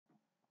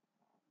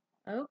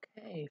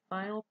Okay,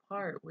 final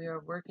part. We are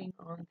working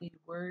on the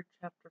Word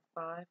Chapter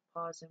 5,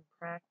 Pause and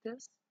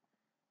Practice,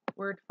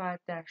 Word 5-5.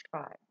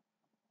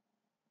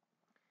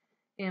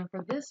 And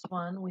for this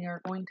one, we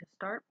are going to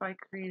start by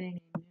creating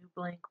a new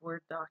blank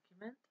Word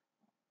document.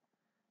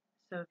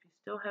 So if you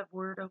still have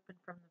Word open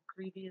from the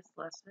previous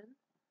lesson,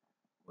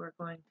 we're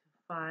going to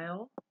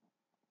File,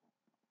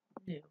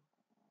 New,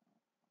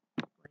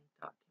 Blank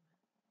Document.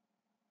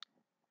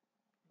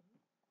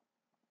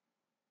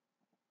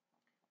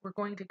 We're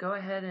going to go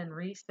ahead and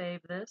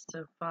resave this,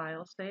 so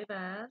File, Save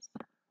As.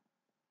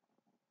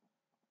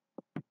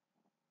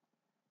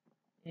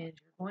 And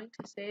you're going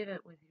to save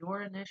it with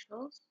your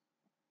initials,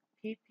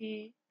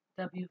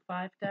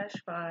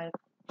 PPW5-5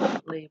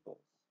 labels.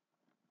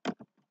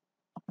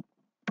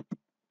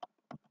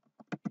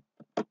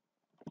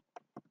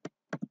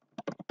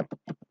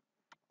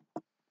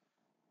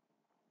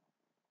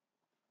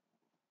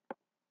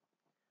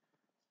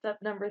 Step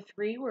number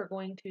 3, we're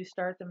going to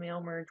start the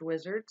Mail Merge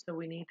Wizard, so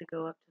we need to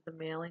go up to the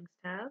Mailings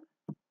tab.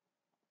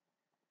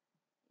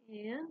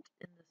 And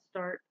in the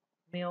Start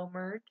Mail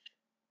Merge,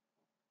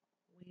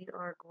 we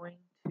are going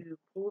to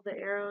pull the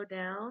arrow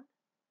down,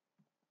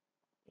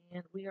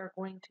 and we are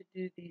going to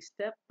do the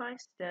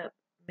step-by-step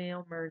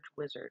Mail Merge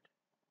Wizard.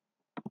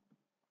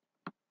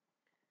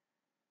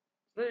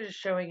 So this is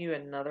showing you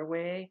another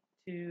way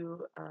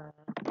to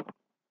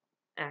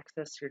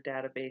access your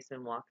database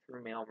and walk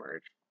through Mail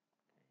Merge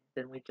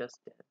than we just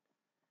did.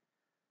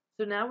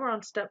 So now we're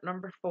on step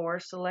number 4.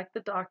 Select the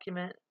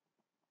document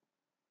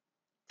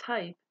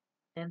type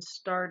and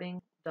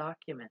starting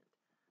document.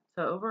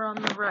 So over on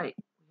the right,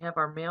 we have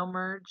our Mail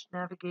Merge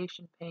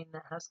navigation pane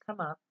that has come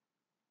up.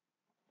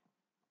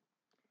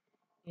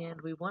 And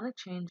we want to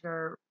change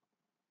our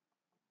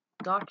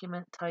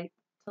document type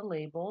to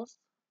labels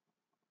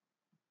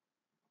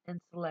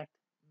and select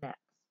Next.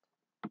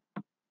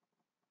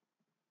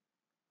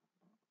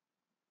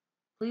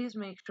 Please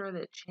make sure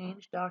that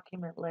Change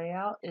Document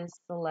Layout is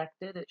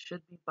selected. It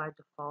should be by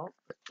default,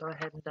 but go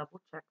ahead and double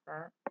check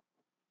that.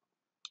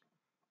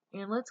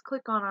 And let's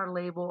click on our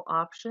label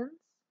options.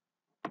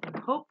 And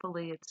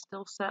hopefully it's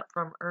still set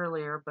from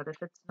earlier, but if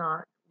it's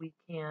not, we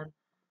can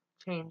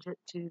change it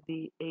to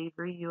the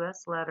Avery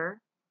US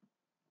letter,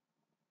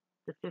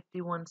 the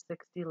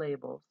 5160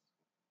 labels.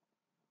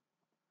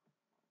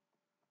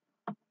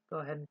 Go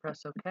ahead and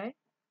press OK.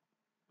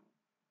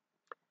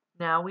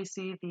 Now we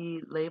see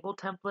the label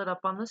template up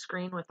on the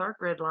screen with our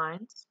grid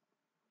lines.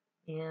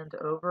 And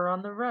over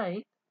on the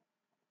right,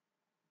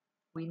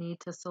 we need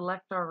to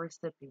select our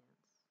recipients.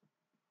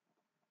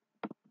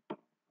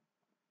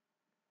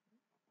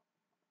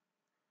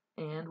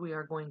 And we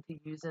are going to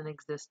use an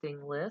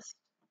existing list.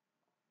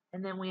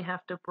 And then we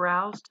have to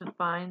browse to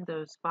find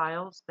those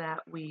files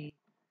that we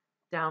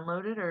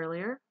downloaded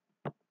earlier.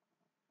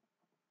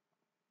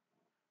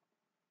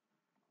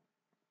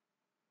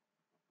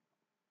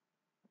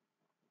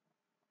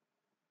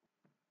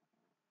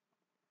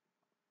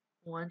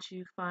 Once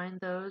you find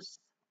those,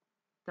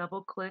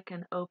 double click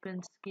and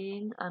open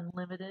Skiing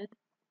Unlimited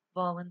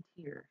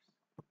Volunteers.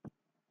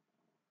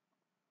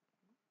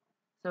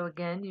 So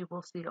again, you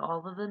will see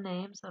all of the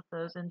names of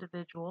those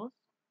individuals.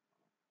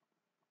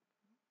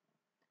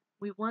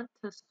 We want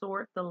to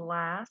sort the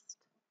last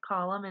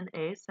column in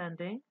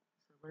ascending.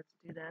 So let's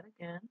do that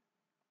again.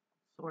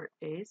 Sort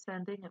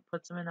ascending. It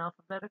puts them in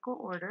alphabetical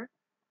order.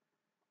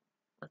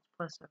 Let's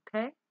press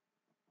OK.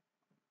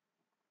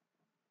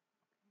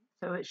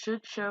 So it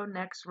should show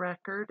next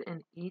record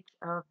in each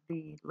of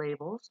the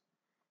labels.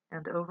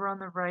 And over on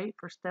the right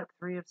for step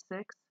 3 of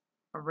 6,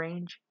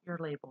 arrange your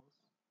labels.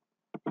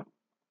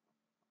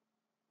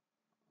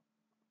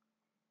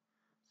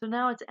 So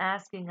now it's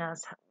asking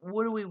us,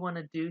 what do we want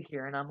to do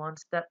here? And I'm on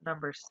step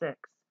number 6.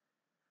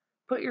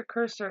 Put your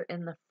cursor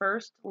in the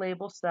first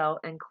label cell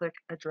and click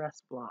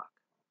Address Block.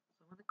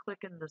 So I'm going to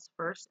click in this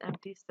first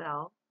empty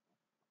cell.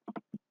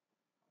 It's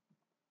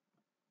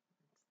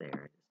there.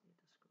 I just need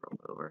to scroll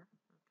over. Okay,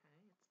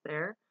 it's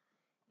there.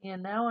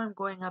 And now I'm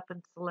going up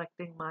and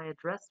selecting my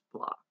address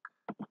block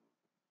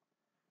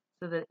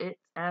so that it's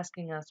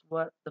asking us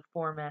what the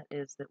format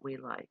is that we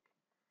like.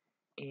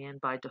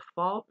 And by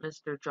default,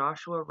 Mr.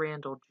 Joshua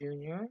Randall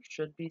Jr.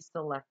 should be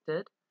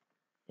selected.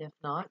 If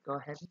not, go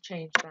ahead and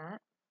change that.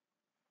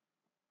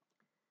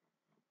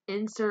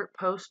 Insert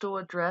postal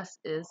address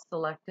is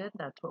selected.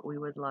 That's what we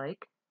would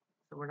like.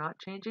 So we're not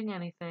changing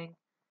anything,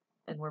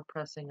 and we're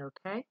pressing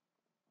OK.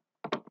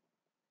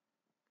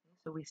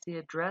 So we see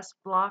address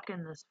block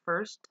in this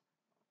first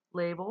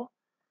label,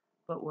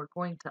 but we're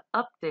going to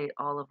update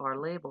all of our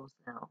labels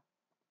now.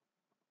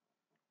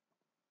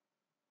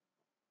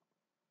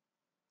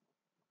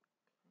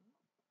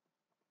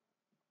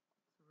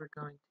 So we're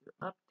going to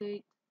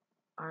update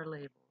our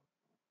label.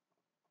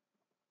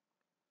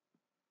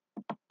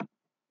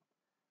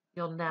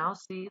 You'll now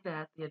see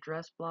that the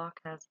address block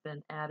has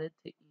been added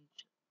to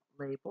each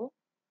label.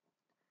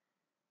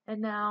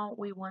 And now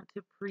we want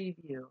to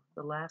preview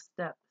the last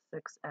step,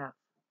 6F.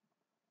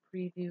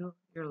 Preview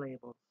your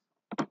labels.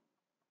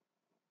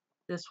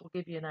 This will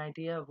give you an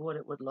idea of what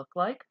it would look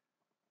like.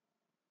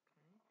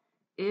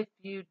 if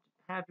you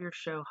have your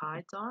show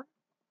hides on,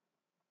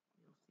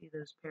 you'll see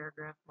those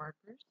paragraph markers.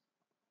 Okay.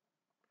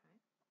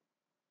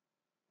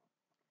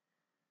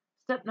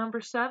 Step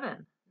number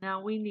 7.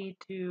 Now we need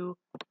to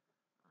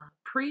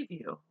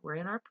preview. We're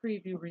in our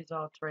preview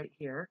results right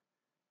here.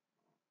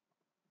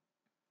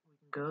 We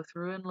can go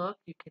through and look.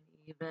 You can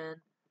even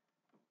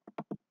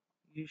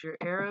use your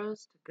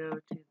arrows to go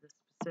to the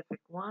specific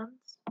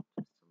ones, just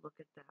to look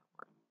at that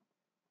one.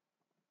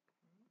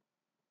 Okay.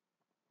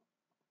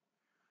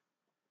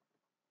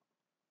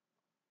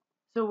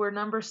 So we're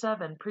number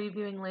 7,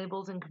 previewing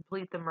labels and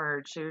complete the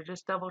merge. So you're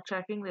just double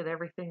checking that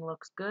everything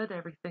looks good,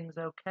 everything's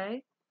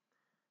okay.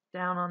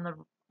 Down on the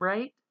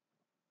right,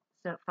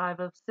 step 5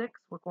 of 6,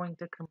 we're going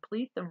to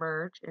complete the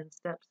merge in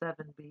step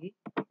 7b.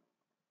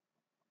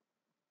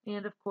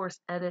 And of course,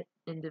 edit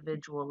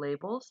individual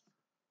labels.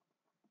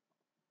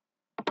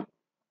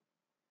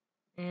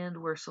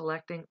 And we're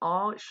selecting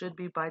all. It should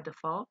be by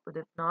default, but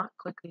if not,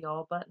 click the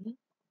all button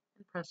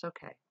and press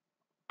OK.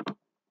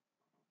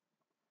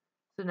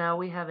 So now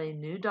we have a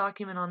new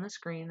document on the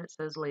screen that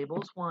says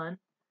Labels 1,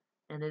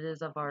 and it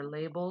is of our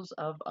labels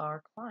of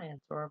our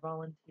clients or our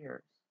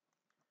volunteers.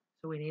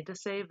 So we need to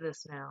save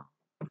this now.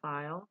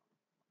 File,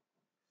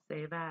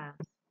 Save As.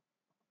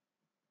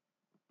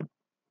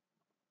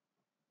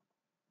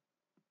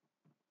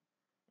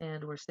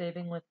 And we're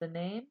saving with the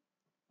name,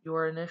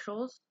 your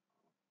initials,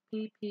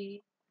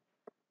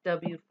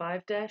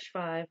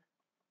 PPW5-5,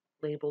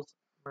 labels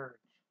merge.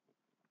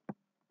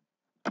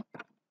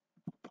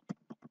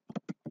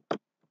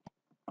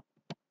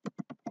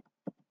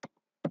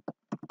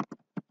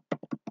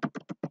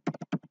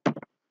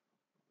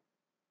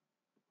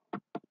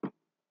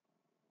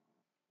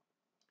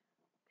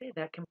 Okay,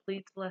 that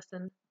completes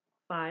lesson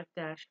 5-5.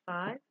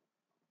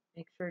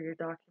 Make sure your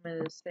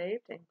document is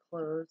saved and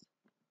close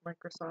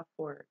Microsoft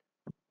Word.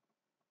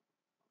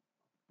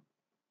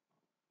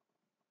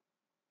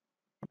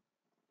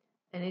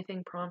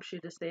 Anything prompts you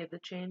to save the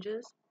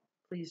changes,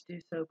 please do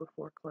so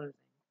before closing.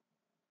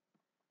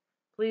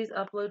 Please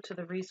upload to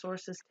the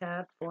Resources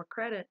tab for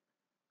credit.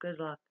 Good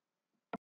luck.